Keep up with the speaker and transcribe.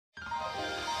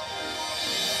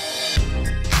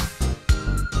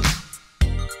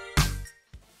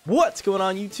What's going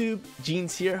on YouTube?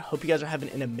 Jeans here. Hope you guys are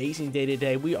having an amazing day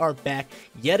today. We are back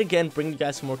yet again bringing you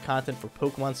guys some more content for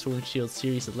Pokemon Sword and Shield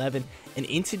Series 11. And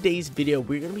in today's video,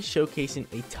 we're going to be showcasing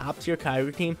a top tier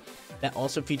Kyogre team that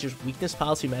also features Weakness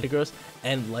Policy Metagross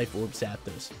and Life Orb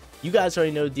Zapdos. You guys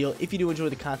already know the deal. If you do enjoy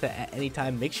the content at any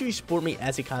time, make sure you support me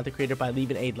as a content creator by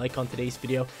leaving a like on today's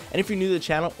video. And if you're new to the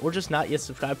channel or just not yet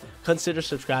subscribed, consider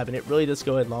subscribing. It really does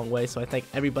go a long way. So I thank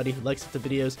everybody who likes the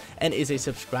videos and is a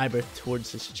subscriber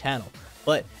towards this channel.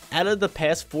 But out of the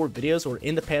past 4 videos, or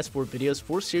in the past 4 videos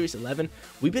for Series 11,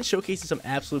 we've been showcasing some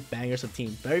absolute bangers of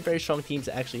teams. Very strong teams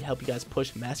that actually help you guys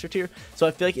push Master Tier. So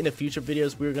I feel like in the future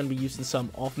videos, we're going to be using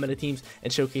some off-meta teams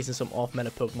and showcasing some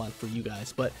off-meta Pokemon for you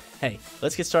guys. But hey,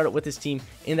 let's get started with this team.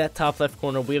 In that top left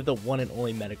corner, we have the one and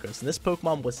only Metagross. And this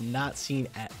Pokemon was not seen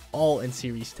at all in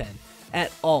Series 10.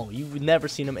 At all. You've never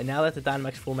seen him, and now that the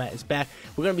Dynamax format is back,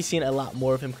 we're going to be seeing a lot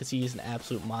more of him because he is an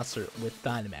absolute monster with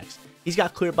Dynamax. He's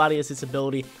got Clear Body as its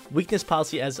ability, Weakness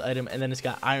Policy as its item, and then it's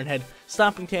got Iron Head,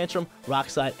 Stomping Tantrum, Rock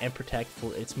Slide, and Protect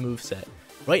for its moveset.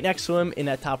 Right next to him in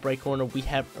that top right corner, we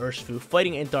have Urshifu,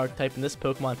 fighting in Dark type, and this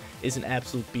Pokemon is an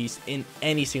absolute beast in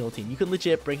any single team. You can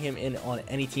legit bring him in on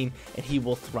any team, and he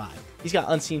will thrive. He's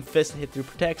got Unseen Fist to hit through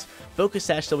Protects, Focus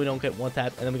Sash so we don't get one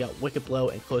tap, and then we got Wicked Blow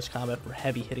and Close Combat for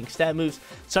heavy hitting stab moves,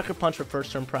 Sucker Punch for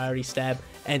first turn priority stab,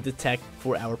 and Detect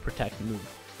for our Protect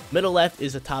move. Middle left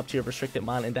is a top tier restricted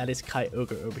mon, and that is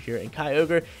Kyogre over here. And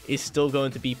Kyogre is still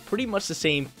going to be pretty much the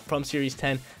same from Series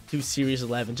 10 to Series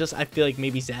 11. Just I feel like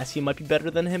maybe Zacian might be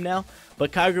better than him now,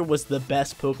 but Kyogre was the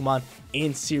best Pokemon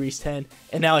in Series 10,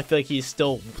 and now I feel like he's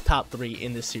still top 3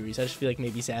 in this series. I just feel like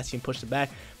maybe Zacian pushed it back,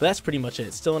 but that's pretty much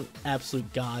it. Still an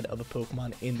absolute god of a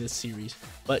Pokemon in this series.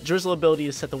 But Drizzle ability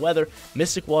to set the weather,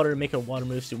 Mystic Water to make our water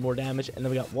moves do more damage, and then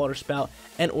we got Water Spout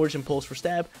and Origin Pulse for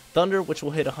stab, Thunder, which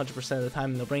will hit 100% of the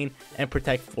time in the rain, and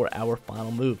Protect for our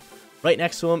final move. Right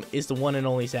next to him is the one and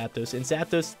only Zapdos, and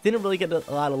Zapdos didn't really get a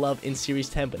lot of love in Series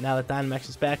 10, but now that Dynamax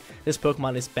is back, this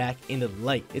Pokemon is back into the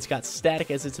light. It's got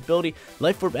Static as its ability,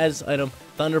 Life Orb as its item,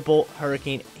 Thunderbolt,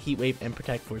 Hurricane, Heat Wave, and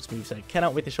Protect for its moveset. I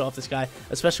cannot wait to show off this guy,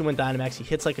 especially when Dynamax, he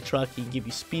hits like a truck, he can give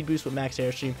you speed boost with Max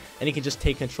Airstream, and he can just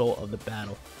take control of the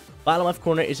battle. Bottom left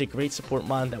corner is a great support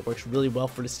mon that works really well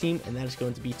for this team, and that is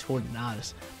going to be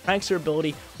Tornadus. Prankster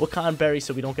ability, Wakan Berry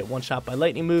so we don't get one shot by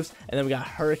lightning moves, and then we got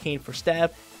Hurricane for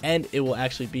stab, and it will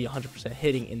actually be 100%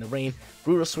 hitting in the rain.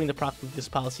 Brutal Swing to proc Weakness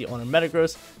Policy on our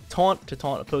Metagross, Taunt to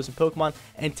taunt opposing Pokemon,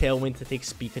 and Tailwind to take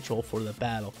speed control for the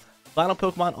battle. Final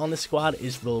Pokemon on this squad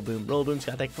is Rillaboom. Rillaboom's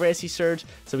got that Grassy Surge,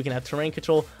 so we can have terrain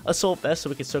control, Assault Vest, so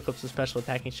we can soak up some special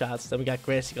attacking shots. Then we got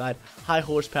Grassy Glide, High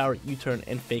Horsepower, U-Turn,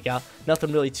 and Fake Out.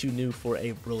 Nothing really too new for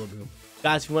a Rillaboom.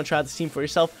 Guys, if you want to try this team for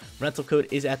yourself, rental code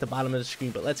is at the bottom of the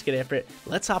screen, but let's get after it.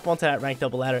 Let's hop onto that ranked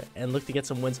double ladder and look to get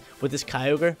some wins with this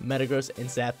Kyogre, Metagross, and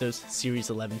Zapdos Series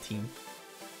 11 team.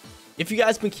 If you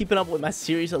guys been keeping up with my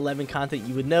Series 11 content,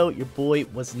 you would know your boy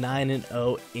was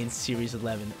 9-0 in Series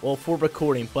 11. Well, for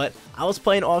recording, but I was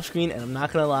playing off screen, and I'm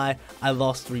not going to lie, I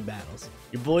lost 3 battles.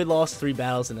 Your boy lost 3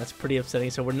 battles, and that's pretty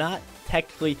upsetting. So we're not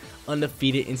technically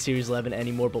undefeated in Series 11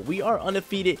 anymore, but we are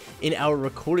undefeated in our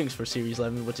recordings for Series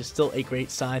 11, which is still a great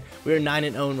sign. We are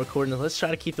 9-0 in recording. Let's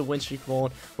try to keep the win streak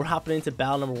rolling. We're hopping into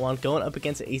battle number 1, going up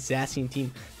against a Zacian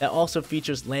team that also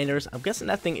features Landers. I'm guessing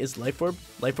that thing is Life Orb.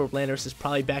 Life Orb Landers is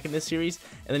probably back in this series,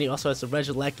 and then he also has the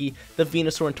Regieleki, the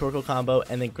Venusaur and Torkoal combo,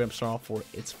 and then Grimmsnarl for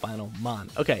its final mon.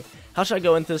 Okay, how should I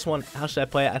go into this one? How should I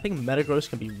play it? I think Metagross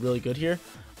can be really good here,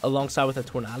 alongside with a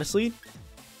Tornadus lead.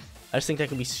 I just think that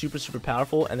can be super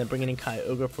powerful, and then bringing in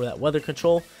Kyogre for that weather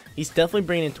control. He's definitely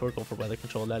bringing in Torkoal for weather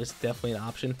control. That is definitely an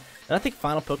option. And I think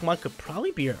final Pokemon could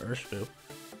probably be our Urshifu.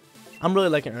 I'm really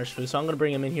liking Urshifu, so I'm going to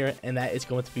bring him in here, and that is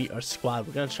going to be our squad.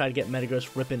 We're going to try to get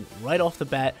Metagross ripping right off the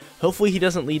bat. Hopefully he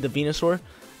doesn't lead the Venusaur.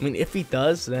 I mean, if he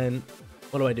does, then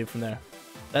what do I do from there?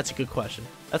 That's a good question.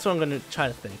 That's what I'm going to try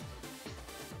to think.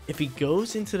 If he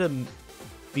goes into the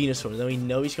Venusaur, then we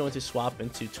know he's going to swap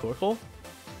into Torkoal.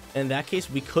 In that case,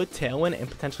 we could Tailwind and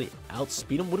potentially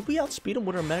outspeed him. Would we outspeed him?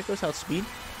 Would our Metagross outspeed?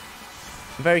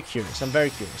 I'm very curious,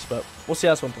 but we'll see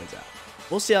how this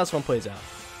one plays out.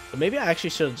 But maybe I actually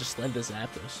should have just led to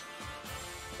Zapdos.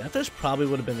 Zapdos probably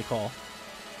would have been the call.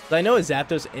 But I know a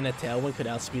Zapdos in a Tailwind could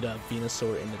outspeed a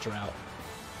Venusaur in the drought.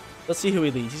 Let's see who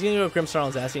he leads. He's going to go Grimmsnarl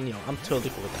and Zacian. Yo, I'm totally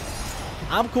cool with that.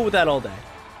 I'm cool with that all day.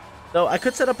 Though I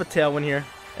could set up a Tailwind here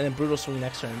and then Brutal Swing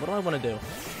next turn. What do I want to do?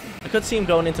 I could see him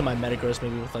going into my Metagross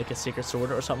maybe with like a Sacred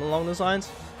Sword or something along those lines.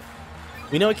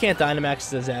 We know he can't Dynamax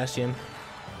the Zacian.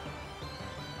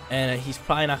 And he's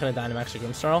probably not going to Dynamax the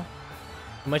Grimmsnarl.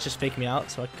 He might just fake me out,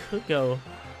 so I could go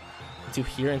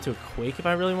into a Quake if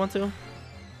I really want to.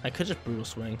 I could just Brutal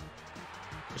Swing.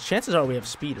 The chances are we have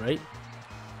speed, right?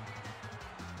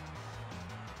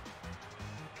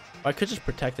 Or I could just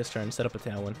protect this turn and set up a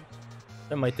Tailwind.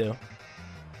 I might do.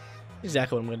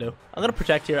 Exactly what I'm going to do. I'm going to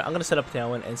protect here. I'm going to set up a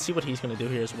Tailwind and see what he's going to do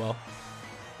here as well.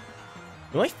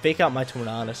 He might fake out my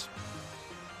Tornadus.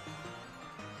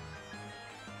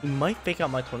 He might fake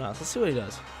out my Tornadus. Let's see what he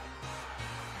does.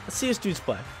 Let's see this dude's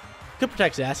play. Could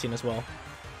protect Zacian as well.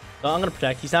 So I'm going to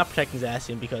protect. He's not protecting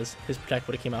Zacian because his protect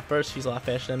would have came out first. He's a lot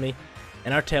faster than me.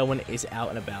 And our Tailwind is out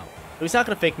and about. So he's not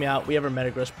going to fake me out. We have our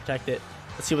Metagross protect it.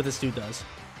 Let's see what this dude does.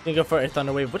 He's going to go for a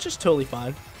Thunder Wave, which is totally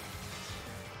fine.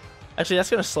 Actually, that's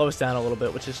going to slow us down a little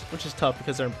bit, which is tough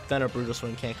because then our Brutal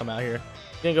Swing can't come out here.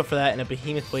 He's going to go for that and a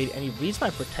Behemoth Blade, and he reads my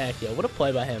protect. Yo, what a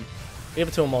play by him. Give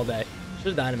it to him all day.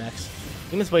 Should have Dynamax.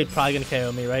 Behemoth Blade probably going to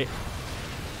KO me, right?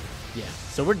 Yeah,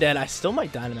 so we're dead. I still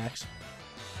might Dynamax.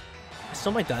 I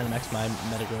still might Dynamax my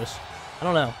Metagross. I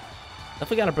don't know.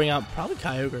 Definitely got to bring out probably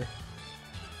Kyogre.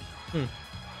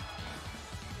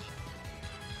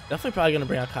 Definitely probably going to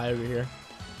bring out Kyogre here.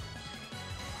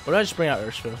 Or do I just bring out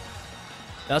Urshifu?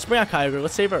 Now let's bring out Kyogre.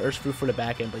 Let's save our Urshifu for the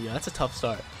back end. But yeah, that's a tough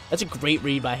start. That's a great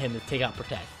read by him to take out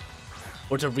Protect.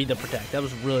 Or to read the Protect. That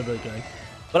was really, really good.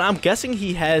 But I'm guessing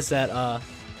he has that,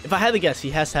 if I had to guess,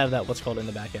 he has to have that, what's called, in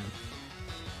the back end.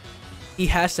 He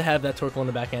has to have that Torkoal in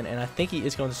the back end, and I think he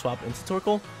is going to swap into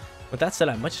Torkoal. With that said,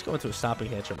 I might just go into a Stomping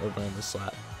Tantrum over in this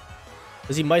slot.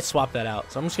 Because he might swap that out.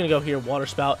 So I'm just going to go here, Water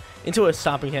Spout, into a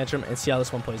Stomping Tantrum, and see how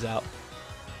this one plays out.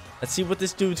 Let's see what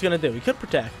this dude's going to do. He could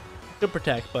protect.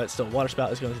 But still, Water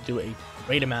Spout is going to do a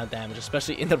great amount of damage,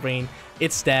 especially in the rain.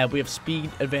 It's stab. We have speed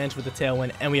advantage with the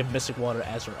Tailwind, and we have Mystic Water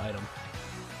as our item.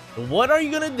 So what are you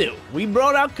going to do? We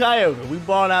brought out Kyogre. We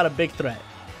brought out a big threat.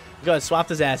 Go ahead, swap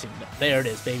this Zacian. There it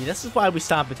is, baby. This is why we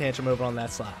Stomping Tantrum over on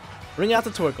that slot. Bring out the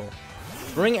Torkoal.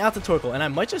 Bring out the Torkoal, and I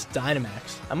might just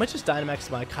Dynamax. I might just Dynamax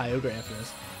my Kyogre after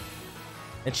this.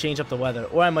 And change up the weather.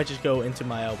 Or I might just go into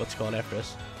my, what's called after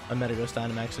this. My Metagross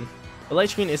Dynamaxing. The Light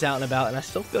Screen is out and about, and I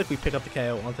still feel like we pick up the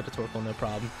KO onto the Torkoal, no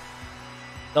problem.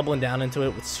 Doubling down into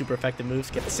it with super effective moves.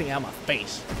 Get this thing out of my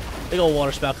face. Big old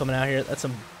Water Spout coming out here. That's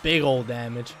some big old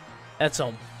damage. That's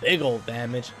some big old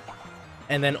damage.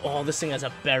 And then, oh, this thing has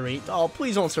a berry. Oh,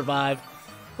 please don't survive.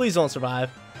 Please don't survive.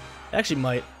 It actually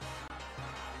might.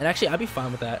 And actually, I'd be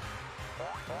fine with that.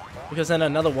 Because then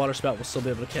another Water Spout will still be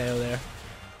able to KO there.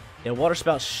 Yeah, Water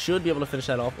Spout should be able to finish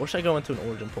that off. Or should I go into an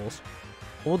Origin Pulse?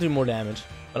 We'll do more damage.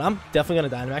 But I'm definitely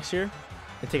going to Dynamax here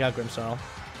and take out Grimmsnarl.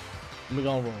 And we're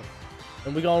going to roll.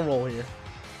 And we're going to roll here.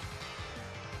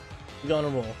 We're going to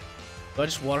roll. Do I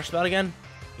just Water Spout again?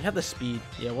 We have the speed.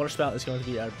 Yeah, Water Spout is going to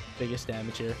be our biggest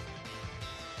damage here.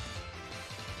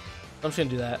 I'm just going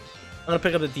to do that. I'm going to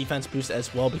pick up the defense boost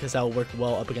as well because that will work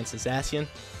well up against the Zacian.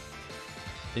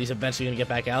 He's eventually going to get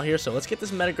back out here. So let's get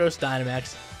this Metagross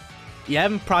Dynamax. You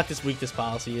haven't practiced weakness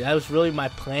policy. That was really my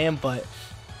plan, but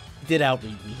he did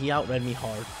outread me. He outread me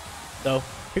hard. So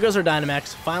here goes our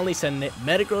Dynamax. Finally sending it.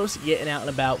 Metagross getting out and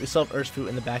about. We still have Urshifu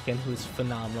in the back end, who's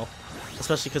phenomenal.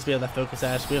 Especially because we have that Focus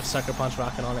Sash. We have Sucker Punch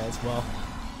rocking on it as well.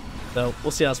 So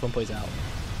we'll see how this one plays out.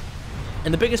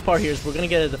 And the biggest part here is we're going to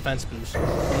get a defense boost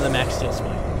from the Max Steel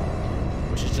Spike.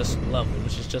 Which is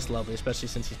just lovely. Especially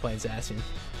since he's playing Zacian.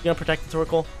 He's going to protect the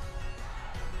Torkoal.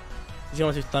 He's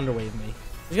going to Thunder Wave me.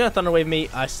 He's going to Thunder Wave me.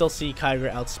 I still see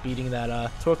Kyogre outspeeding that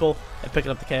Torkoal and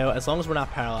picking up the KO as long as we're not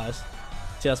paralyzed.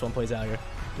 See how this one plays out here.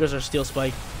 Here's our Steel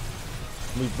Spike.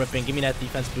 Move ripping. Give me that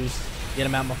defense boost. Get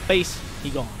him out of my face.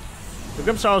 He gone. The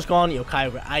Grimmsnarl's gone. Yo,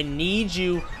 Kyogre, I need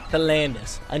you to land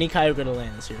this. I need Kyogre to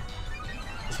land this here.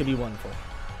 This could be wonderful.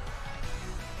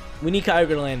 We need Kyogre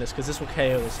to land this because this will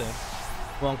KO this thing.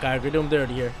 Come on, Kyogre. Do him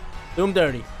dirty here. Do him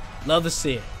dirty. Love to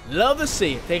see it. Love to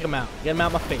see it. Take him out. Get him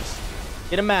out of my face.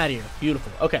 Get him out of here.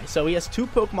 Beautiful. Okay, so he has 2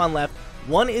 Pokemon left.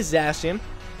 One is Zacian,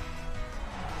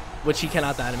 which he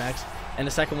cannot Dynamax. And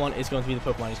the second one is going to be the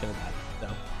Pokemon he's going to die. So,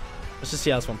 let's just see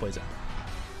how this one plays out.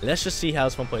 Let's just see how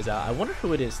this one plays out. I wonder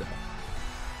who it is, though.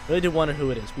 I really do wonder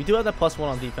who it is. We do have that +1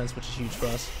 on defense, which is huge for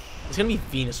us. It's going to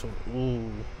be Venusaur. Ooh.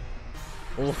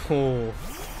 Ooh.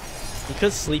 He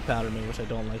could Sleep Powder me, which I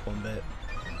don't like one bit.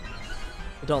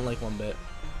 I don't like one bit.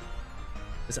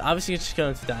 It's obviously just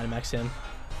going to Dynamax him.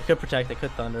 I could Protect, I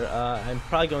could Thunder. I'm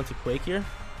probably going to Quake here.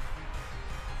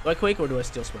 Do I Quake or do I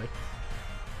Steel Spike?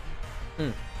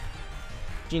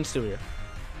 Gene Stew here.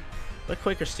 Do I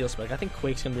Quake or Steel Spike? I think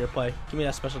Quake's going to be your play. Give me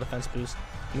that special defense boost.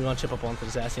 I'm going to chip up onto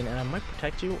the Zacian, and I might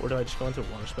Protect you, or do I just go into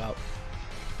Water Spout?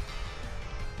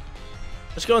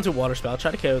 Let's go into Water Spout.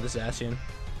 Try to KO the Zacian.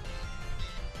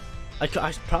 I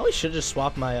probably should have just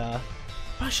swapped my,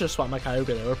 Kyogre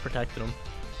there, or protected him.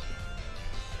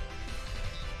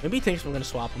 Maybe he thinks we're going to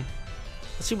swap him.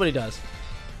 Let's see what he does.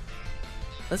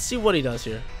 Let's see what he does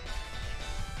here.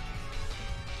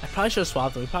 I probably should have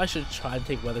swapped him. We probably should have tried to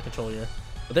take Weather Control here.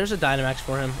 But there's a Dynamax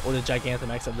for him, or the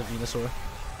Gigantamax of the Venusaur.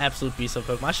 Absolute beast of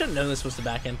Pokemon. I should have known this was the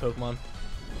back end Pokemon.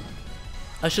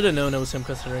 I should have known it was him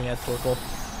considering he had Torkoal.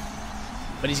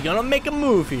 But he's gonna make a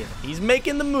move here. He's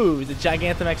making the move. The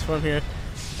Gigantamax for him here.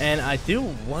 And I do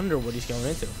wonder what he's going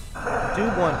into. I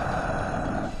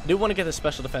do want to get the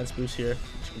special defense boost here,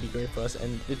 which would be great for us.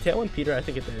 And the Tailwind Peter, I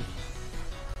think it did.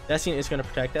 That scene is going to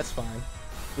protect. That's fine.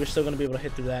 We're still going to be able to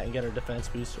hit through that and get our defense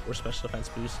boost, or special defense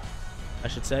boost, I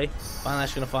should say. Finally,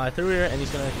 going to fly through here, and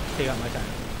he's going to take out my Kyogre.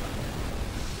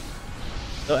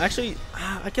 So actually,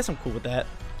 I guess I'm cool with that.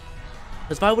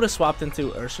 Because if I would have swapped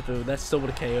into Urshifu, that still would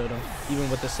have KO'd him, even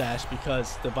with the Sash,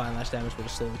 because the Vine Lash damage would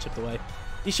have slowly chipped away.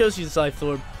 He shows you his Life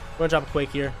Orb. We're going to drop a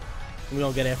Quake here, and we're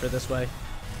going to get after it this way.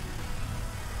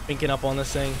 Pinking up on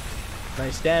this thing.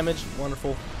 Nice damage.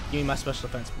 Wonderful. Give me my special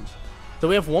defense boost. So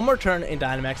we have one more turn in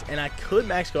Dynamax, and I could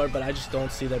Max Guard, but I just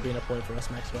don't see there being a point for us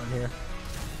Max Guard here.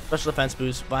 Special defense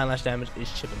boost. Vine Lash damage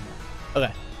is chipping more.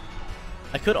 Okay.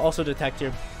 I could also detect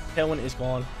here. Tailwind is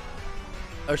gone.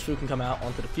 Urshifu can come out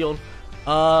onto the field.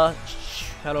 How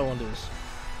do I want to do this?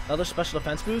 Another special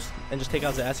defense boost and just take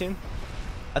out Zacian.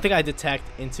 I think I detect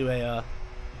into a,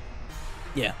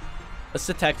 yeah. Let's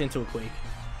detect into a Quake.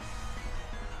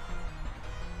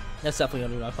 That's definitely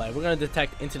going to be my play. We're going to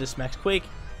detect into this Max Quake.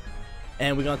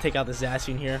 And we're going to take out the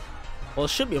Zacian here. Well, it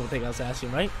should be able to take out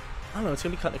Zacian, right? I don't know. It's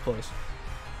going to be cutting it close. It's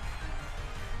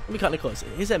going to be cutting it close.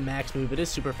 It is a max move. It is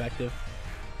super effective.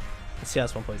 Let's see how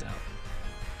this one plays out.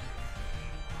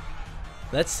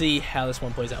 Let's see how this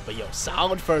one plays out. But, yo,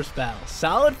 solid first battle.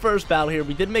 Solid first battle here.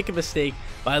 We did make a mistake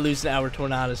by losing our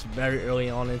Tornadus very early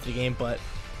on into the game. But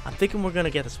I'm thinking we're going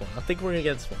to get this one. I think we're going to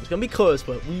get this one. It's going to be close,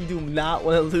 but we do not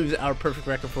want to lose our perfect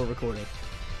record for recording.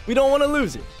 We don't want to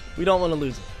lose it. We don't want to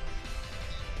lose it.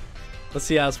 Let's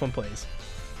see how this one plays.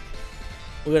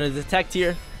 We're going to detect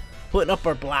here. Putting up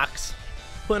our blocks.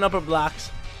 Putting up our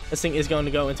blocks. This thing is going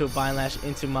to go into a Vine Lash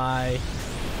into my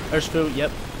Urshifu.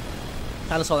 Yep.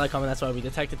 Kind of saw that coming. That's why we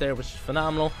detected there, which is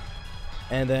phenomenal.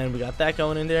 And then we got that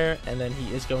going in there. And then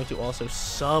he is going to also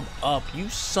sub up. You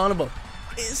son of a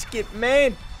biscuit,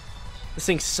 man. This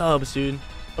thing subs, dude.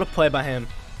 What a play by him.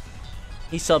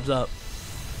 He subs up.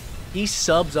 He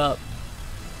subs up.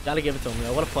 Gotta give it to him,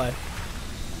 yo. What a play.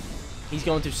 He's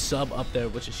going to sub up there,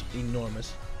 which is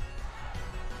enormous.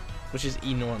 Which is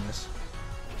enormous.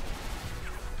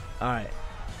 Alright.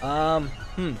 How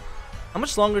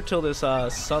much longer till this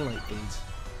sunlight fades?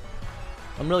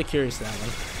 I'm really curious to that one.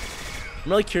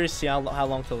 I'm really curious to see how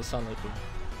long till the sunlight fades.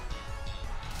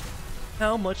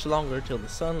 How much longer till the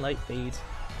sunlight fades?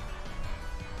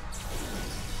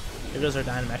 Here goes our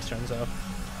Dynamax turns though.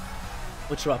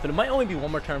 Which are up. And it might only be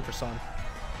one more turn for Sun.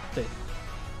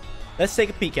 Let's take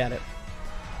a peek at it.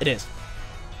 It is.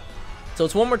 So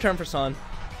it's one more turn for Sun.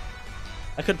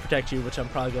 I could protect you, which I'm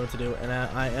probably going to do. And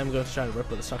I am going to try to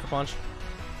rip with a Sucker Punch.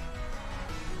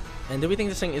 And do we think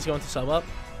this thing is going to sub up?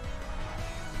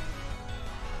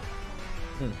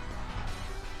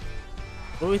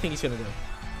 What do we think he's going to do?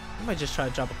 I might just try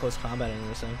to drop a close combat into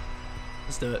this thing.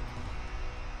 Let's do it.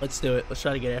 Let's do it. Let's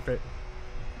try to get after it.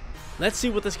 Let's see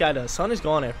what this guy does. Sun is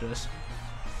gone after this.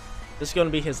 This is going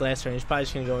to be his last turn. He's probably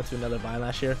just going to go into another Vine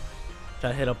Lash here. Try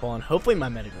to hit up on, hopefully, my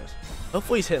Metagross.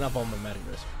 Hopefully he's hitting up on my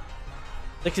Metagross.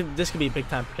 This could be a big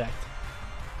time protect.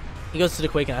 He goes to the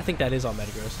Quake, and I think that is on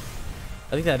Metagross.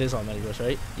 I think that is on Metagross,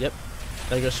 right? Yep.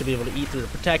 Metagross should be able to eat through the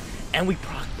protect. And we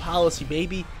proc policy,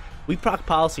 baby. We proc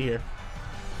policy here.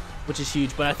 Which is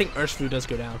huge. But I think Urshifu does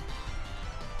go down.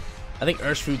 I think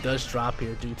Urshifu does drop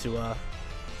here due to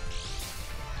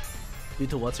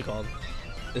what's it called?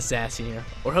 The Zacian here.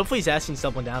 Or hopefully Zacian's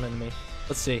doubling down into me.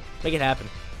 Let's see. Make it happen.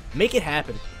 Make it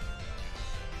happen.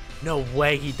 No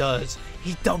way he does.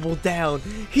 He doubled down.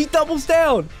 He doubles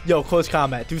down. Yo, close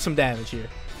combat. Do some damage here.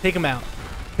 Take him out.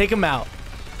 Take him out.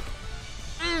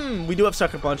 We do have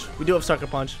Sucker Punch. We do have Sucker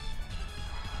Punch.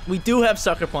 We do have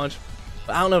Sucker Punch.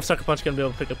 But I don't know if Sucker Punch is going to be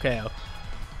able to pick up KO.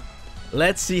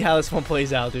 Let's see how this one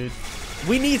plays out, dude.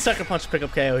 We need Sucker Punch to pick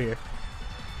up KO here.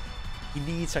 We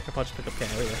need Sucker Punch to pick up KO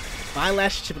here. Vine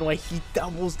Lash chipping away. He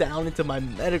doubles down into my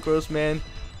Metagross, man.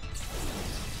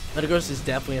 Metagross is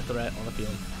definitely a threat on the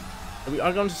field. So we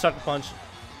are going to Sucker Punch.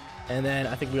 And then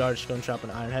I think we are just going to drop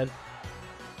an Iron Head.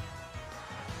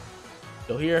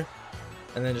 Go here.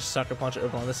 And then just Sucker Punch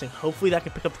over on this thing. Hopefully that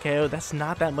can pick up the KO. That's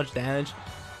not that much damage.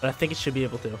 But I think it should be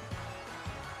able to.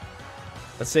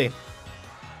 Let's see.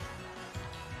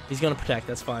 He's going to protect.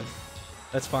 That's fine.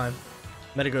 That's fine.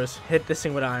 Metagross, hit this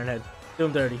thing with an Iron Head. Do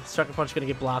him dirty. Sucker Punch is going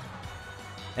to get blocked.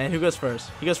 And who goes first?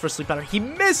 He goes for Sleep Powder. He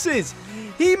misses!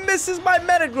 He misses my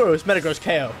Metagross! Metagross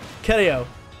KO. KO.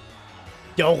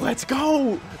 Yo, let's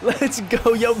go. Let's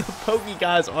go. Yo, the Poke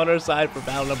guys on our side for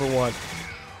battle number 1.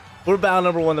 For battle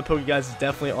number 1, the Poke guys is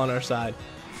definitely on our side.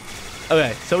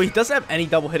 Okay, so he doesn't have any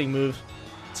double hitting moves.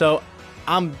 So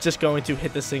I'm just going to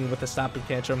hit this thing with a Stomping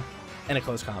Tantrum and a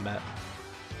close combat.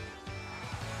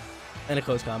 And a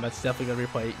close combat. It's definitely going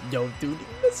to replay. Yo, dude, he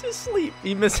missed his sleep.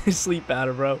 He missed his sleep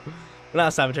pattern, bro. We're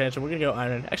not Stomping Tantrum. We're going to go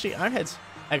Iron Head. Actually, Iron Head's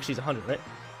actually 100, right?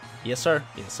 Yes, sir.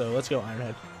 Yeah, so let's go Iron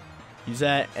Head. Use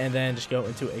that and then just go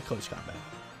into a close combat.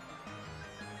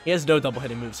 He has no double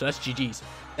hitting moves, so that's GG's.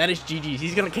 That is GG's.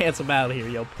 He's going to cancel battle here,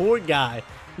 yo. Poor guy.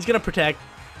 He's going to protect.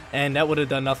 And that would have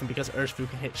done nothing because Urshifu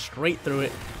can hit straight through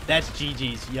it. That's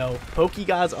GG's. Yo, Poke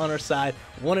Gods on our side.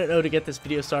 1-0 to get this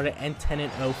video started and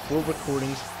 10-0 for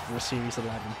recordings for Series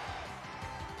 11.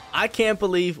 I can't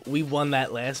believe we won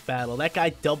that last battle. That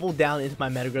guy doubled down into my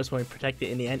Metagross when we protected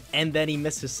in the end, and then he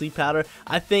missed his sleep powder.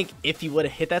 I think if he would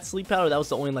have hit that sleep powder, that was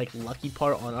the only like lucky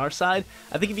part on our side.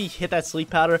 I think if he hit that sleep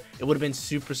powder, it would have been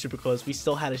super, super close. We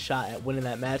still had a shot at winning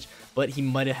that match, but he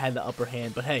might have had the upper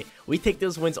hand. But hey, we take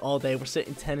those wins all day. We're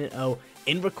sitting 10-0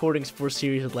 in recordings for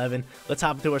Series 11. Let's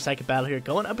hop into our second battle here,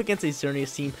 going up against a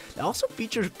Xerneas team that also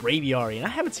features Braviary, and I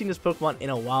haven't seen this Pokemon in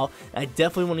a while, and I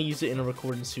definitely want to use it in a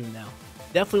recording soon now.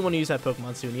 Definitely want to use that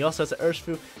Pokemon soon. He also has the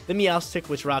Urshifu, the Meowstic,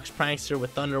 which rocks Prankster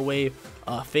with Thunder Wave,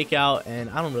 Fake Out, and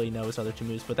I don't really know his other 2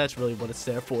 moves, but that's really what it's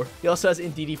there for. He also has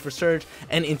Indeedee for Surge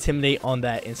and Intimidate on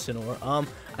that Incineroar.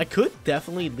 I could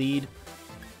definitely lead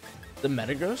the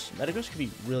Metagross. Metagross could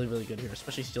be really, really good here,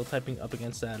 especially Steel typing up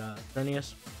against that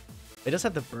Xerneas. It does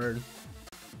have the Bird.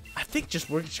 I think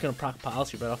we're just going to proc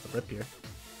Policy right off the rip here.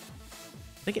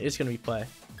 I think it is going to be play.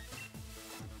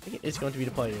 I think it is going to be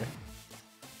the play here.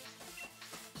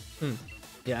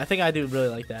 Yeah, I think I do really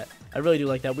like that. I really do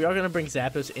like that. We are going to bring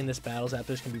Zapdos in this battle.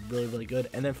 Zapdos can be really, really good.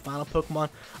 And then final Pokemon,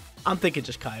 I'm thinking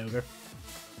just Kyogre.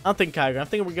 I'm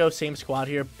thinking we go same squad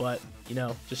here, but, you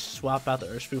know, just swap out the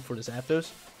Urshifu for the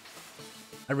Zapdos.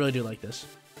 I really do like this.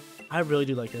 I really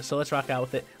do like this. So let's rock out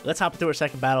with it. Let's hop into our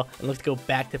second battle and let's go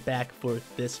back-to-back for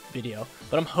this video.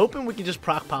 But I'm hoping we can just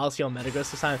proc Policy on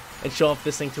Metagross this time and show off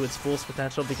this thing to its fullest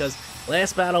potential, because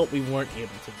last battle we weren't able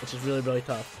to, which is really, really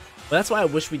tough. But that's why I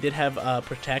wish we did have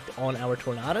Protect on our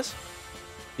Tornadus,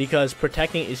 because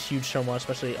protecting is huge turn 1,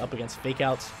 especially up against Fake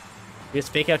Outs. Because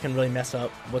Fake Out can really mess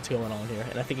up what's going on here.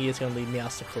 And I think he is going to lead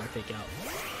Meowstic for a Fake Out.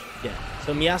 Yeah,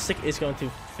 so Meowstic is going to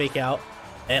Fake Out.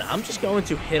 And I'm just going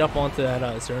to hit up onto that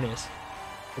Xerneas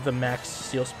with a max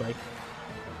Steel Spike.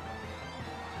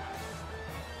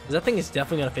 Because that thing is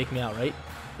definitely going to fake me out, right?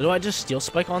 Or do I just Steel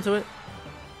Spike onto it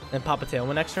and pop a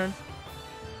Tailwind next turn?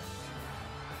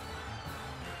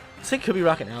 This thing could be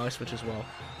rocking Ally Switch as well.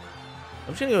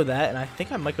 I'm just going to go with that, and I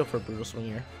think I might go for a Brutal Swing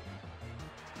here.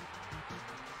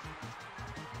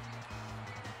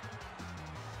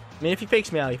 I mean, if he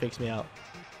fakes me out, he fakes me out.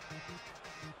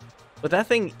 But that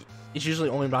thing is usually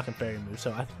only rocking Fairy moves,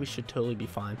 so I think we should totally be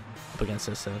fine up against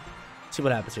this thing. Let's see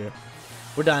what happens here.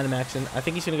 We're Dynamaxing. I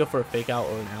think he's going to go for a Fake Out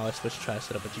or an Ally Switch to try to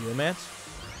set up a Geomancy.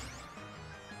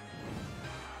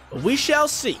 We shall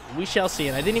see. We shall see.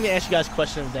 And I didn't even ask you guys a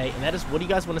question of the day, and that is, what do you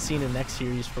guys want to see in the next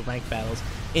series for ranked battles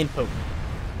in Pokemon?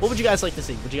 What would you guys like to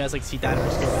see? Would you guys like to see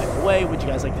Dynamax go back away? Would you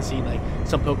guys like to see like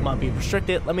some Pokemon being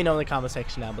restricted? Let me know in the comment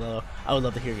section down below. I would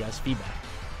love to hear you guys' feedback.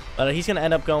 But he's going to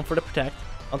end up going for the Protect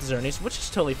onto Xerneas, which is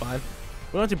totally fine.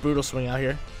 We're going to Brutal Swing out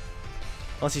here.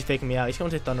 Unless he's faking me out. He's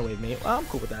going to Thunder Wave me. Well, I'm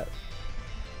cool with that.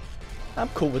 I'm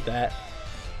cool with that.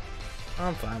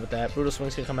 I'm fine with that. Brutal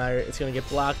Swing's going to come out here. It's going to get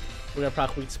blocked. We're going to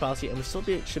proc Weakness Policy, and we still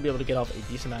should be able to get off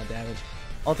a decent amount of damage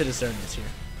onto this Xerneas here.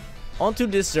 Onto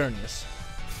this Xerneas.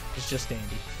 It's just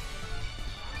dandy.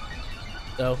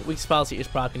 So, Weakness Policy is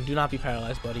proccing. Do not be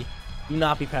paralyzed, buddy. Do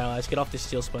not be paralyzed. Get off this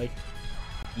Steel Spike.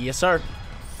 Yes, sir.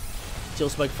 Steel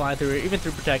Spike flying through here. Even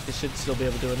through Protect, this should still be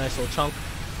able to do a nice little chunk.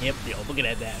 Yep, yo, look at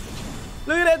that damage.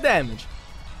 Look at that damage.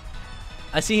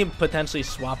 I see him potentially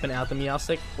swapping out the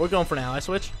Meowstic. We're going for an Ally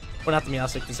Switch. Or not the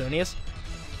Meowstic, the Xerneas.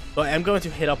 But I'm going to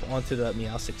hit up onto the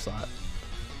Meowstic slot.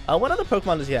 What other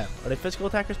Pokemon does he have? Are they physical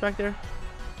attackers back there?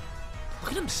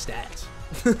 Look at him stats.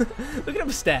 Look at him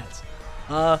stats.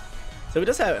 So he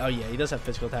does have, oh yeah, he does have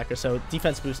physical attacker. So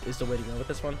defense boost is the way to go with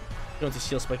this one. I'm going to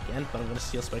Steel Spike again, but I'm going to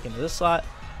Steel Spike into this slot.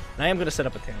 And I am going to set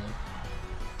up a Tailwind.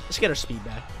 Let's get our speed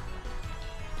back.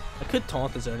 I could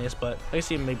taunt the Xerneas, but I can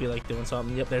see him maybe like doing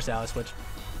something. Yep, there's the Ally Switch.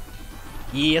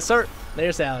 Yes, sir.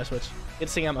 There's the Ally Switch. Get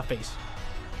this thing out of my face.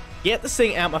 Get this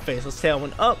thing out of my face. Let's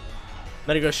Tailwind up.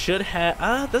 Metagross should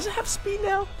have, does it have speed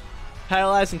now?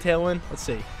 Paralyze and Tailwind. Let's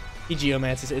see. He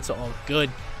Geomances. It's all good.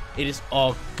 It is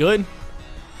all good.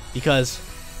 Because,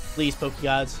 please,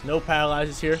 Pokegods, no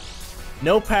paralyzes here.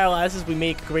 No paralyzes. We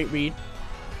make a great read.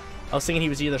 I was thinking he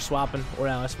was either swapping or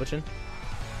ally switching.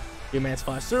 Gigantamax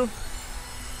flies through.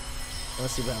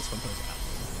 Let's see what else one plays out.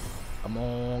 Come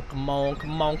on, come on,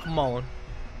 come on, come on.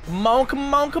 Come on,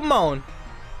 come on, come on.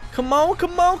 Come on,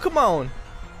 come on, come on.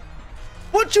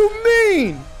 What you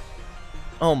mean?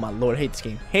 Oh my lord, I hate this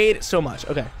game. Hate it so much.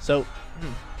 Okay, so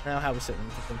now how are we sitting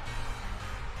with this one?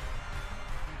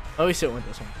 How are we sitting with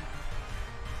this one?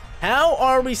 How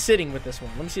are we sitting with this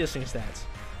one? Let me see this thing's stats.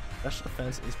 Special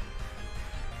defense is...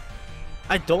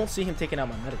 I don't see him taking out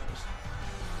my Metagross.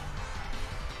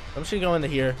 I'm just gonna go into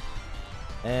here.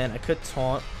 And I could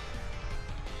taunt.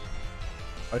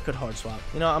 Or I could hard swap.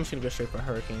 You know, I'm just gonna go straight for a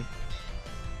Hurricane.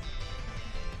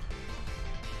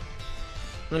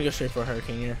 I'm gonna go straight for a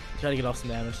Hurricane here. Try to get off some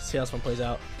damage. See how this one plays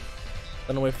out.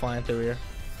 Thunderwave flying through here.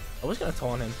 I was gonna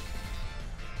taunt him.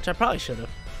 Which I probably should have.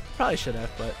 Probably should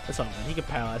have, but it's all good. He could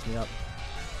paralyze me up.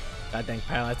 God dang,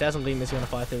 paralyzed. Dazzling Gleam is gonna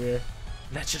fly through here.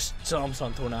 And that just dumps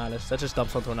on Tornadus. That just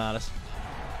dumps on Tornadus.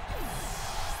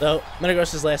 So,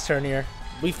 Metagross' last turn here.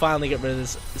 We finally get rid of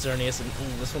this Xerneas, and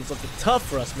ooh, this one's looking tough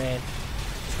for us, man.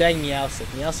 It's dang Meowstic.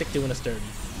 Meowstic doing us dirty.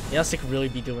 Meowstic really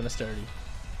be doing us dirty.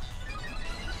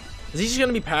 Is he just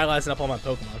gonna be paralyzing up all my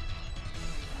Pokemon?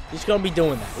 He's just gonna be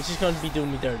doing that. He's just gonna be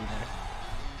doing me dirty there.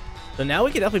 So now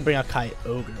we can definitely bring out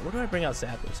Kyogre. What do I bring out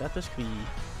Zapdos? Zapdos could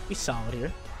be solid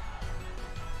here.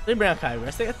 Let me bring out Kyogre.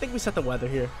 I think we set the weather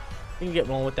here. We can get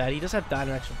rolling with that. He does have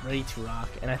Dynamax ready to rock,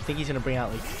 and I think he's gonna bring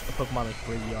out like a Pokemon like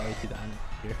Braviary to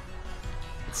Dynamax here.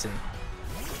 Let's see.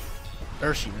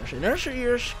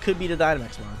 Urshifu could be the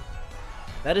Dynamax one.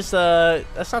 That is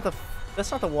that's not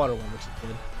the water one, which is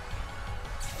good.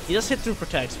 He does hit through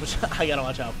protects, which I gotta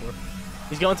watch out for.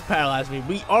 He's going to paralyze me.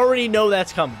 We already know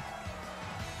that's coming.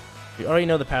 We already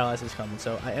know the paralyze is coming,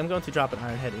 so I am going to drop an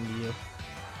Iron Head into you.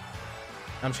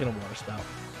 I'm just gonna Water Spout.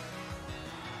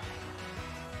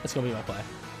 That's gonna be my play.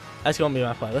 That's gonna be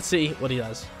my play. Let's see what he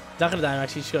does. He's not gonna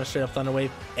Dynamax. He's just gonna straight up Thunder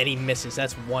Wave, and he misses.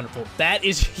 That's wonderful. That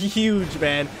is huge,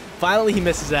 man. Finally, he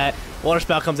misses that. Water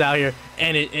Spout comes out here,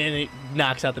 and it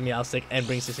knocks out the Meowstic and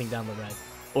brings this thing down the red,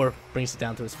 or brings it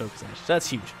down to his Focus Sash. So that's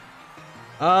huge.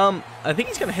 I think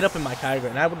he's gonna hit up in my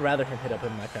Kyogre, and I would rather him hit up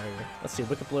in my Kyogre. Let's see.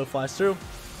 Wicked Blow flies through,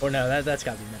 or no? That's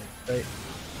gotta be Metagross, right?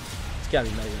 It's gotta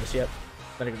be Metagross. Yep,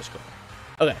 Metagross.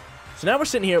 Okay. So now we're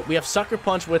sitting here. We have Sucker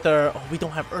Punch with our... Oh, we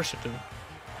don't have Urshifu.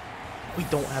 We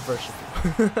don't have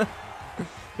Urshifu.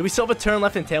 Do we still have a turn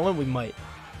left in Tailwind? We might.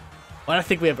 Why do I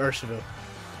think we have Urshifu?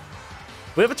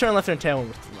 We have a turn left in Tailwind.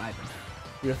 We're thriving.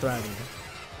 We are thriving.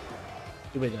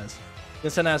 See what he does. He's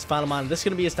gonna send out his final Mon. This is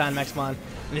gonna be his Dynamax Mon.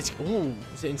 And it's... Ooh,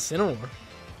 it's Incineroar.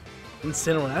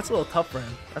 Incineroar. That's a little tough for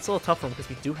him. That's a little tough for him because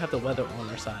we do have the weather on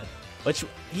our side. Which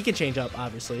he can change up,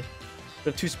 obviously. We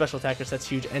have two special attackers, that's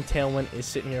huge, and Tailwind is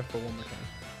sitting here for one more turn.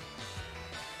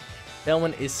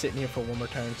 Tailwind is sitting here for one more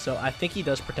turn, so I think he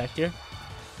does protect here.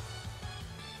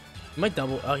 He might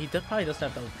double. Oh, he probably doesn't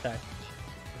have double protect.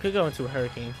 We could go into a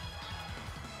Hurricane.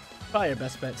 Probably our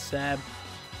best bet. Stab.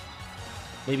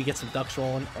 Maybe get some ducks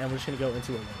rolling, and we're just going to go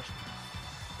into a Water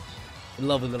Spout. A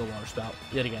lovely little Water Spout,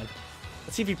 yet again.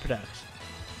 Let's see if he protects.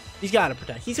 He's got to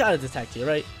protect. He's got to detect here,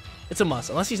 right? It's a must,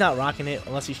 unless he's not rocking it,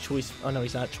 unless he's choice. Oh no,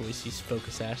 he's not choice. He's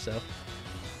Focus Sash. So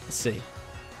let's see.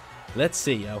 Let's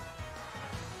see, yo.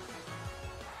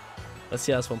 Let's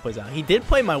see how this one plays out. He did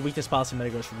play my weakness policy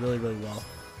Metagross really, really well.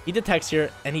 He detects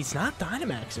here, and he's not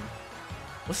Dynamaxing.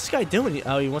 What's this guy doing?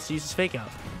 Oh, he wants to use his Fake Out.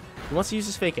 He wants to use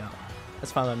his Fake Out.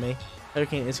 That's fine by me.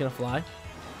 Hurricane is gonna fly.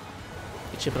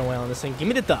 He's chipping away on this thing. Give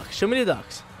me the ducks. Show me the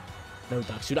ducks. No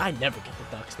ducks, dude. I never get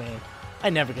the ducks, man. I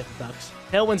never get the ducks.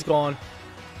 Tailwind's gone.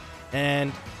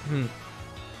 And,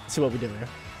 let's see what we do here.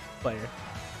 Play here.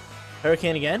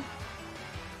 Hurricane again.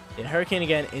 Yeah, Hurricane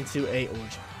again into a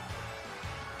Origin.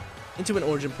 Into an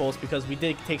Origin Pulse because we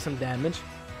did take some damage.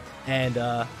 And,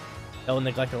 that will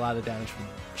neglect a lot of the damage from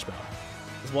Water Spout.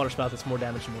 This Water Spout that's more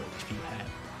damage and more HP you have.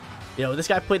 Yo, this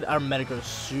guy played our Metagross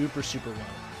super, super well.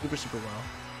 Super, super well.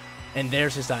 And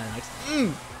there's his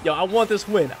Dynamax. Yo, I want this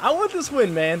win. I want this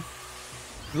win, man.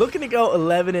 Looking to go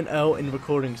 11-0 in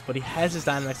recordings, but he has his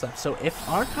Dynamax left. So if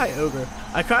our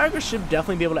Kyogre should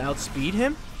definitely be able to outspeed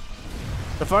him.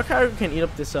 So if our Kyogre can eat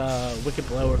up this Wicked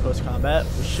Blow or Close Combat,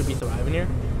 we should be thriving here.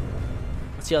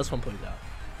 Let's see how this one plays out.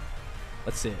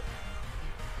 Let's see it.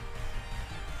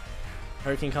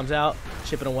 Hurricane comes out,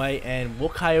 chipping away, and will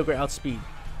Kyogre outspeed?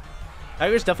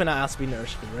 Kyogre's definitely not outspeeding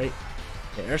Urshifu, right?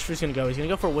 Yeah, Urshifu's gonna go. He's gonna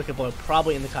go for a Wicked Blow,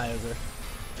 probably in the Kyogre.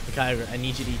 The Kyogre, I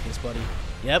need you to eat this, buddy.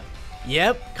 Yep.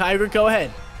 Yep, Kyogre, go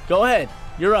ahead. Go ahead.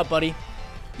 You're up, buddy.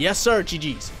 Yes, sir.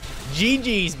 GG's.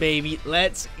 GG's, baby.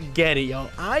 Let's get it, yo.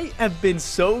 I have been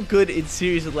so good in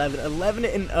Series 11.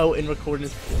 11-0 in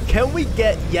recordings. Can we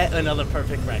get yet another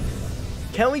perfect record?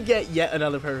 Can we get yet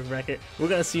another perfect record? We're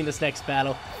going to see in this next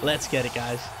battle. Let's get it,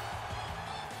 guys.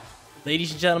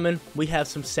 Ladies and gentlemen, we have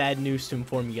some sad news to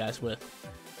inform you guys with.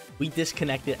 We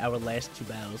disconnected our last 2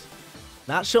 battles.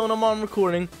 Not showing them on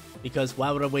recording, because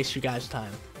why would I waste your guys'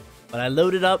 time? But I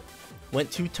loaded up, went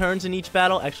 2 turns in each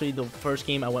battle. Actually, the first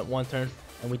game I went 1 turn,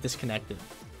 and we disconnected.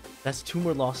 That's 2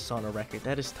 more losses on our record.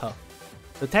 That is tough.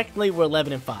 So technically, we're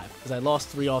 11-5, because I lost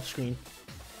 3 off screen,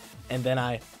 and then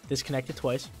I disconnected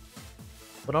twice.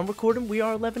 But on recording, we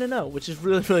are 11-0, which is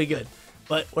really, really good.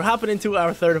 But we're hopping into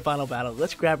our 3rd and final battle.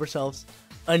 Let's grab ourselves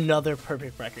another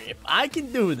perfect record. If I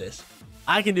can do this,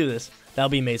 that'll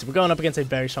be amazing. We're going up against a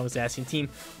very strong Zacian team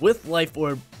with Life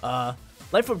Orb,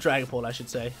 Dragapult, I should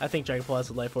say. I think Dragapult has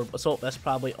a Life Orb. Assault Vest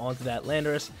probably onto that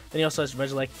Landorus. Then he also has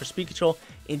Regieleki for speed control.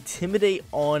 Intimidate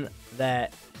on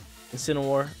that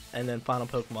Incineroar. And then final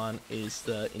Pokemon is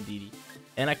the Indeedee.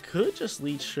 And I could just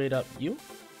lead straight up you.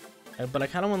 But I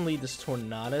kind of want to lead this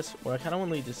Tornadus, or I kind of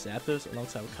want to lead this Zapdos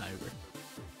alongside with Kyogre.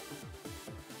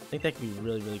 I think that could be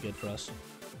really, really good for us.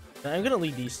 Now, I'm going to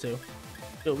lead these 2. See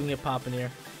what we can get popping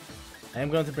here. I am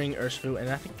going to bring Urshifu,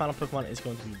 and I think final Pokemon is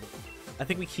going to be... I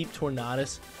think we keep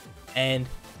Tornadus and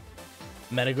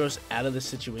Metagross out of this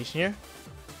situation here.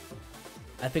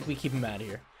 I think we keep him out of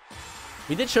here.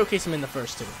 We did showcase him in the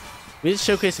first 2. We did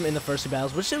showcase him in the first 2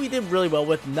 battles, which we did really well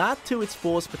with. Not to its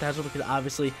fullest potential, because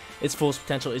obviously its fullest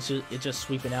potential is just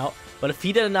sweeping out. But if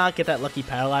he did not get that lucky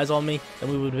paralyze on me, then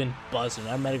we would have been buzzing.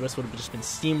 Our Metagross would have just been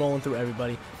steamrolling through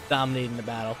everybody, dominating the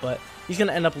battle. But he's going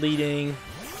to end up leading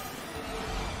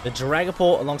the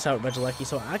Dragapult alongside with Regieleki.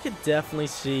 So I could definitely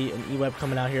see an E-Web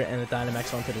coming out here and a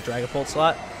Dynamax onto the Dragapult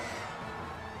slot.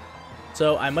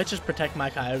 So I might just protect my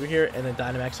Kyogre here and then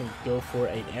Dynamax and go for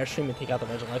an Airstream and take out the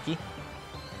Regieleki.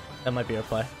 That might be our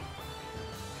play.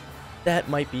 That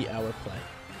might be our play.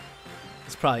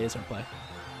 This probably is our play.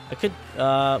 I could,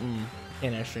 can't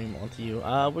Airstream onto you.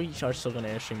 We are still going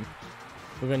to Airstream.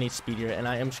 We're going to need speed here, and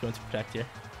I am just going to protect here.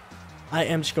 I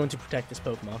am just going to protect this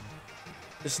Pokemon.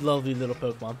 This lovely little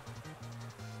Pokemon.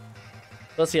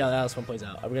 Let's see how that one plays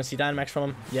out. Are we going to see Dynamax from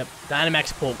him? Yep.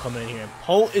 Dynamax Polt coming in here.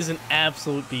 Polt is an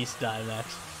absolute beast,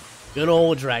 Dynamax. Good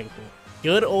old Dragapult.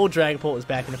 Good old Dragapult is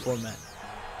back in the format.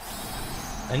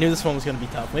 I knew this one was going to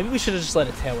be tough. Maybe we should have just let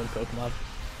a Tailwind Pokemon.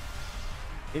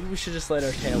 Maybe we should just let our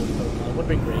Tailwind Pokemon. Would have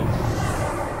been great.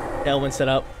 Tailwind set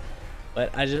up.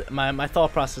 But I just my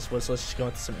thought process was let's just go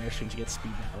into some Airstream to get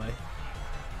speed that way.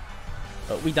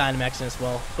 But we Dynamaxing as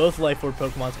well. Both Life Orb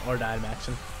Pokemons are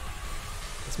Dynamaxing.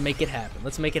 Let's make it happen.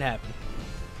 Let's make it happen.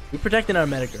 We're protecting our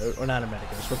Metagross, or not our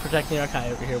Metagross. We're protecting our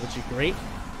Kyogre here, which is great.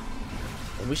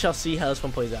 And we shall see how this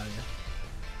one plays out here.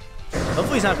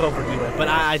 Hopefully he's not going for E-Web, but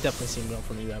I definitely see him going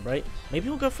for E-Web, right? Maybe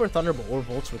we'll go for a Thunderbolt or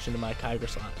Volt Switch into my Kyogre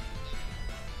slot.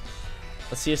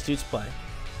 Let's see his dudes play.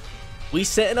 We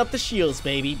setting up the shields,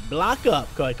 baby. Block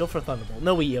up. Go ahead, go for a Thunderbolt.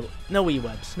 No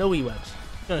E-Webs. No E-Webs.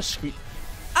 Gonna scream.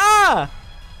 Ah!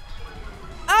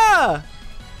 Ah!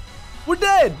 We're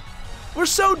dead! We're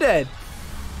so dead!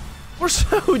 We're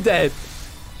so dead!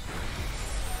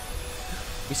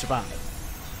 We survived.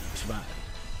 We survived.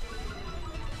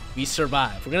 We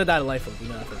survived. We're gonna die to Life Orb. We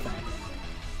know that for a fact.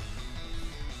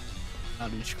 Oh,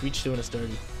 dude, Screech doing us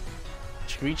dirty.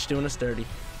 Screech doing us dirty.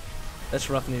 That's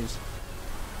rough news.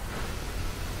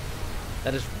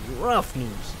 That is rough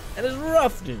news. That is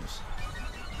rough news.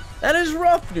 That is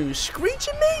rough news.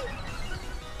 Screeching me?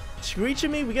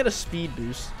 Screeching me? We get a speed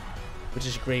boost, which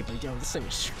is great. But yo, this thing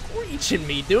is screeching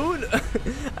me, dude. I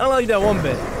don't like that one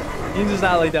bit. He does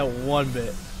not like that one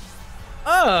bit.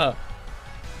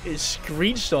 It's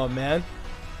screeched on, man.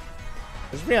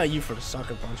 Let's bring out you for the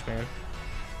Sucker Punch, man.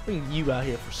 Bring you out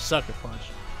here for Sucker Punch.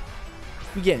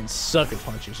 We getting Sucker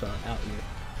Punchers out here.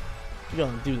 We're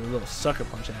gonna do the little Sucker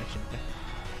Punch action.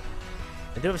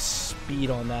 I do have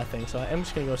speed on that thing, so I am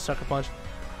just gonna go Sucker Punch.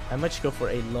 I might just go for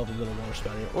a lovely little Water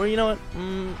Spout here. Or you know what?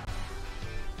 Do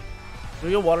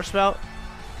we go Water Spout?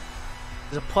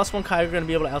 Is a +1 Kyogre gonna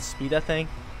be able to outspeed that thing?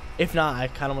 If not, I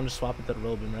kind of want to swap it to the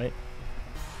Rillaboom, right?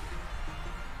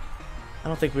 I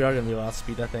don't think we are gonna be able to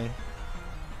outspeed that thing.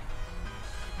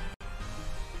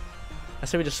 I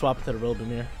say we just swap it to the Rillaboom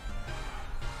here.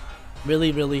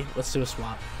 Really, let's do a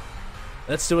swap.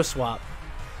 Let's do a swap.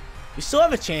 We still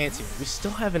have a chance here. We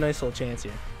still have a nice little chance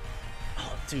here.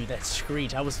 Oh, dude, that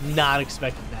Screech. I was not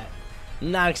expecting that.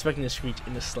 Not expecting the Screech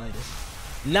in the slightest.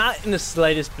 Not in the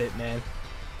slightest bit, man.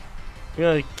 We're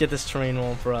going to get this terrain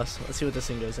rolling for us. Let's see what this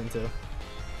thing goes into.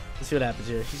 Let's see what happens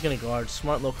here. He's going to guard.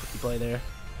 Smart little cookie play there.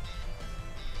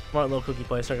 Smart little cookie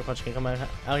play. Sucker Punch can come out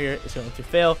here. It's going to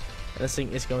fail. And this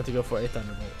thing is going to go for a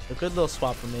Thunderbolt. So good little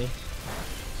swap for me.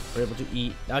 We're able to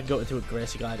eat. I can go into a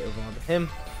Grassy Glide over onto him.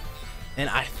 And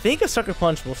I think a Sucker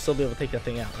Punch will still be able to take that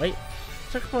thing out, right?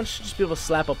 Sucker Punch should just be able to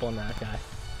slap up on that guy.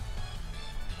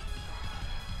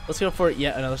 Let's go for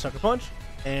yet another Sucker Punch.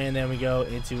 And then we go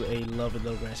into a lovely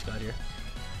little Grassy Glide here.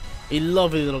 A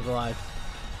lovely little Glide.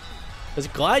 Because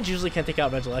Glides usually can't take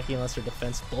out Regieleki unless they're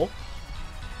defense full.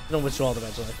 Don't withdraw the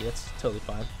Regieleki. That's totally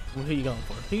fine. Who are you going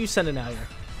for? Who are you sending out here?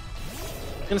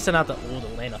 I'm going to send out the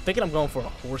Lane. I'm thinking I'm going for a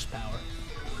Horsepower.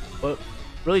 But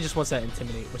really just wants that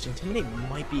Intimidate, which Intimidate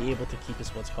might be able to keep his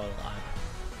what's called alive.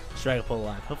 Dragapult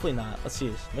alive. Hopefully not. Let's see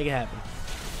this. Make it happen.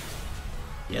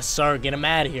 Yes, sir. Get him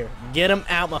out of here. Get him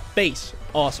out my face.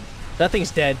 Awesome. That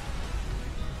thing's dead.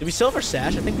 Did we still have our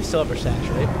Sash? I think we still have our Sash,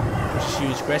 right? Which is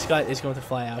huge. Grassy Glide is going to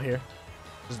fly out here.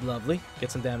 Which is lovely.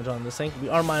 Get some damage on this thing. We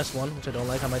are -1, which I don't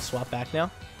like. I might swap back now.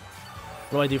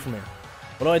 What do I do from here?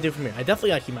 What do I do from here? I definitely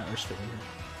gotta keep my Urshifu in here.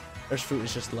 Urshifu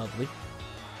is just lovely.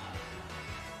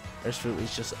 Urshifu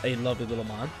is just a lovely little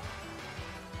mon.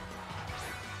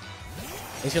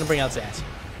 He's gonna bring out Zassy.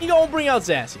 He's gonna bring out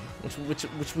Zassy,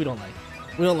 which we don't like.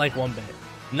 We don't like one bit.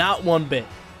 Not one bit.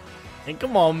 And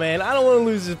come on, man. I don't want to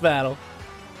lose this battle.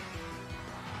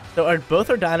 So both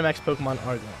our Dynamax Pokemon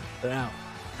are gone. They're out.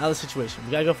 Out of the situation.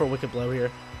 We gotta go for a Wicked Blow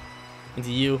here.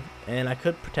 Into you. And I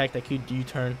could Protect. I could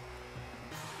U-turn.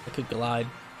 I could Glide.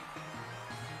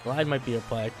 Glide might be a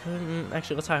play.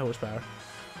 Actually, let's High Horsepower.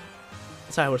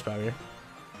 Let's High Horsepower here.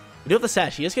 We do have the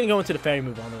Sash. He is going to go into the Fairy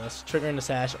move on us. Triggering the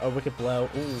Sash. Our Wicked Blow.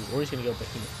 Ooh, or he's going to go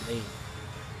Behemoth Blade.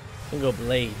 He's going to go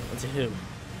Blade. Into who?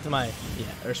 Into my, yeah,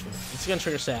 Urshifu. He's going to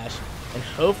trigger Sash. And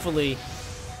hopefully,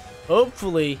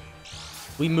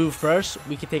 we move first.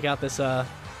 We can take out this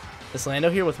Lando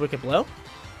here with Wicked Blow.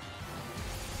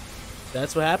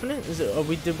 That's what happened? Is it? Oh,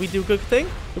 did we do a good thing?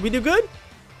 Did we do good?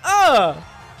 We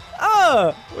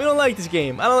don't like this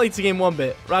game. I don't like this game one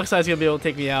bit. Rockslide is going to be able to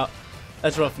take me out.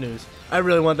 That's rough news. I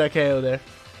really want that KO there.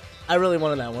 I really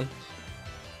wanted that one.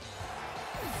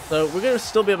 So we're going to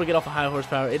still be able to get off a High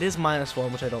Horsepower. It is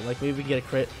 -1, which I don't like. Maybe we can get a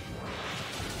crit.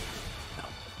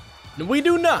 No, we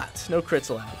do not. No crits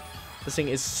allowed. This thing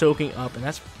is soaking up, and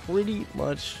that's pretty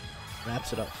much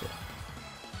wraps it up for it.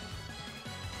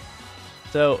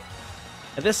 So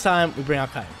at this time, we bring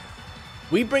out Kyogre.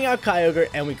 We bring out Kyogre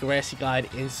and we Grassy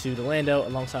Glide into the Lando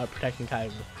alongside protecting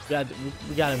Kyogre.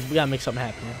 We gotta make something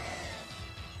happen here.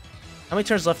 How many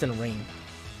turns left in the rain?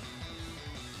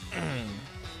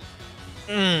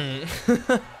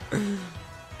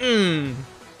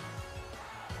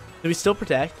 Do we still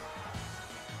protect?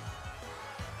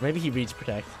 Maybe he reads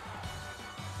Protect.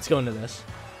 Let's go into this.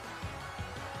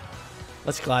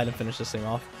 Let's Glide and finish this thing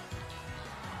off.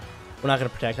 We're not gonna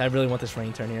protect. I really want this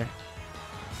rain turn here.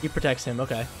 He protects him.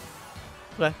 Okay.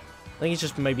 Okay. I think he's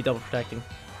just maybe double protecting.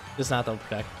 Just not double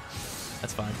protect.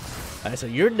 That's fine. Alright, so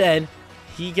you're dead.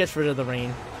 He gets rid of the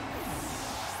rain.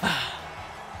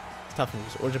 It's tough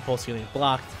news. Origin Pulse getting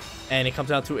blocked. And it comes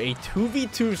down to a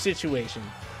 2v2 situation.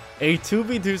 A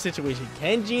 2v2 situation.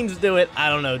 Can Jeans do it? I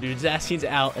don't know, dude. Zacian's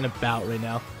out and about right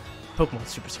now. Pokemon's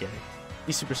super scary.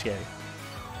 He's super scary.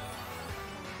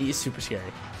 He is super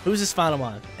scary. Who's his final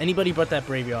mon? Anybody but that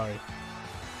Braviary.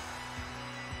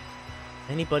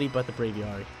 Anybody but the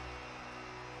Braviary.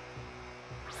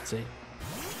 Let's see.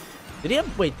 Did he have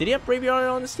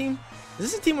Braviary on this team?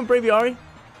 Is this a team with Braviary?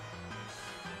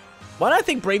 Why do I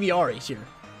think Braviary's here?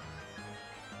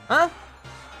 Huh?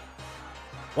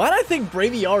 Why do I think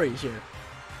Braviary's here?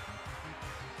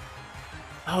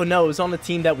 Oh no, it was on the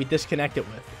team that we disconnected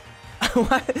with.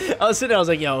 I was sitting there, I was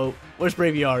like, yo, where's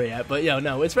Braviary at? But yo,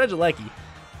 no, it's Regieleki.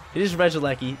 It is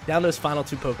Regieleki. Down to his final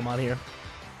 2 Pokemon here.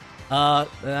 I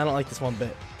don't like this one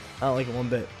bit. I don't like it one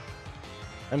bit.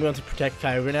 I'm going to protect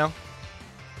Kyogre now.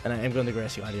 And I am going to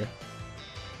Grassy Glide here.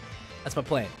 That's my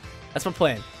plan. That's my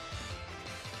plan.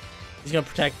 He's going to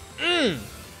protect.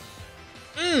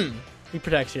 He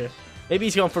protects here. Maybe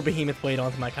he's going for Behemoth Blade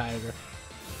onto my Kyogre.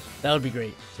 That would be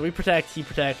great. So we protect. He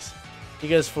protects. He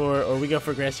goes for, or we go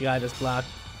for Grassy Glide that's blocked.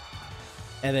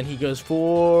 And then he goes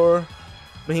for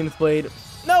Behemoth Blade.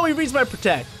 No, he reads my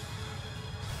Protect.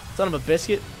 Son of a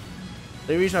biscuit.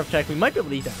 So he reads my Protect. We might be able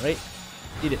to eat that, right?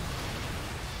 Eat it.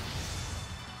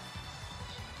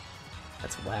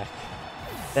 That's whack.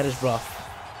 That is rough.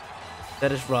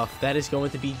 That is rough. That is going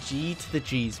to be G to the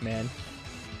G's, man.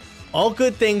 All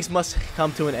good things must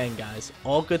come to an end, guys.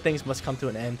 All good things must come to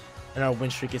an end. And our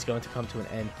win streak is going to come to an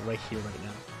end right here, right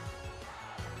now.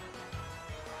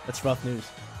 That's rough news.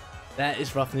 That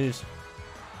is rough news.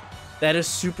 That is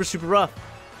super, super rough.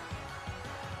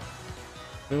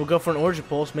 And we'll go for an Origin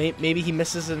Pulse. Maybe he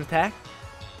misses an attack.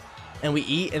 And we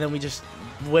eat, and then we just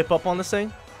whip up on this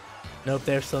thing. Nope,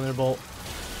 there's Thunderbolt.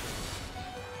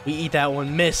 We eat that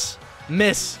one. Miss.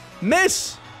 Miss.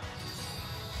 Miss!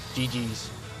 GG's.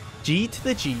 G to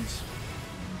the G's.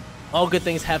 All good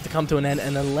things have to come to an end.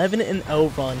 An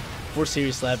 11-0 run for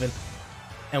Series 11.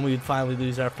 And we would finally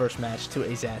lose our first match to a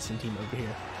Zacian team over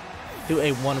here. To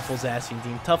a wonderful Zacian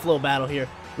team. Tough little battle here.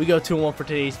 We go 2-1 for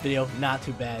today's video. Not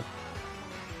too bad.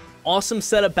 Awesome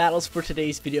set of battles for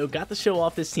today's video. Got to show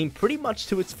off this team pretty much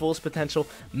to its fullest potential.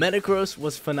 Metagross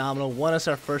was phenomenal. Won us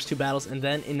our first 2 battles. And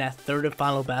then in that third and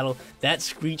final battle, that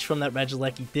Screech from that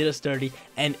Regieleki did us dirty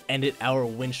and ended our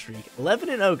win streak.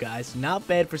 11-0, guys. Not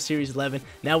bad for Series 11.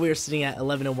 Now we are sitting at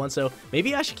 11-1. So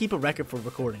maybe I should keep a record for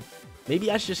recording.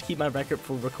 Maybe I should just keep my record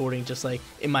for recording just like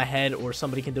in my head, or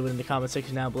somebody can do it in the comment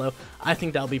section down below. I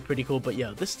think that'll be pretty cool. But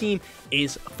yo, this team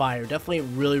is fire. Definitely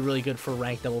really good for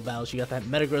ranked double battles. You got that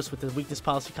Metagross with the weakness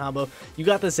policy combo. You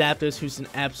got the Zapdos, who's an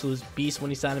absolute beast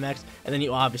when he's Dynamax. And then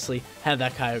you obviously have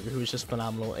that Kyogre, who is just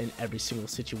phenomenal in every single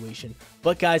situation.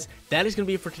 But guys, that is going to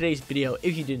be it for today's video.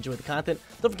 If you did enjoy the content,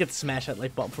 don't forget to smash that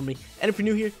like button for me. And if you're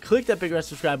new here, click that big red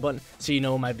subscribe button so you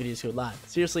know when my videos go live.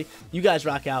 Seriously, you guys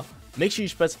rock out. Make sure you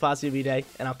spread some positivity today,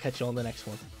 and I'll catch you on the next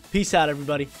one. Peace out,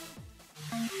 everybody.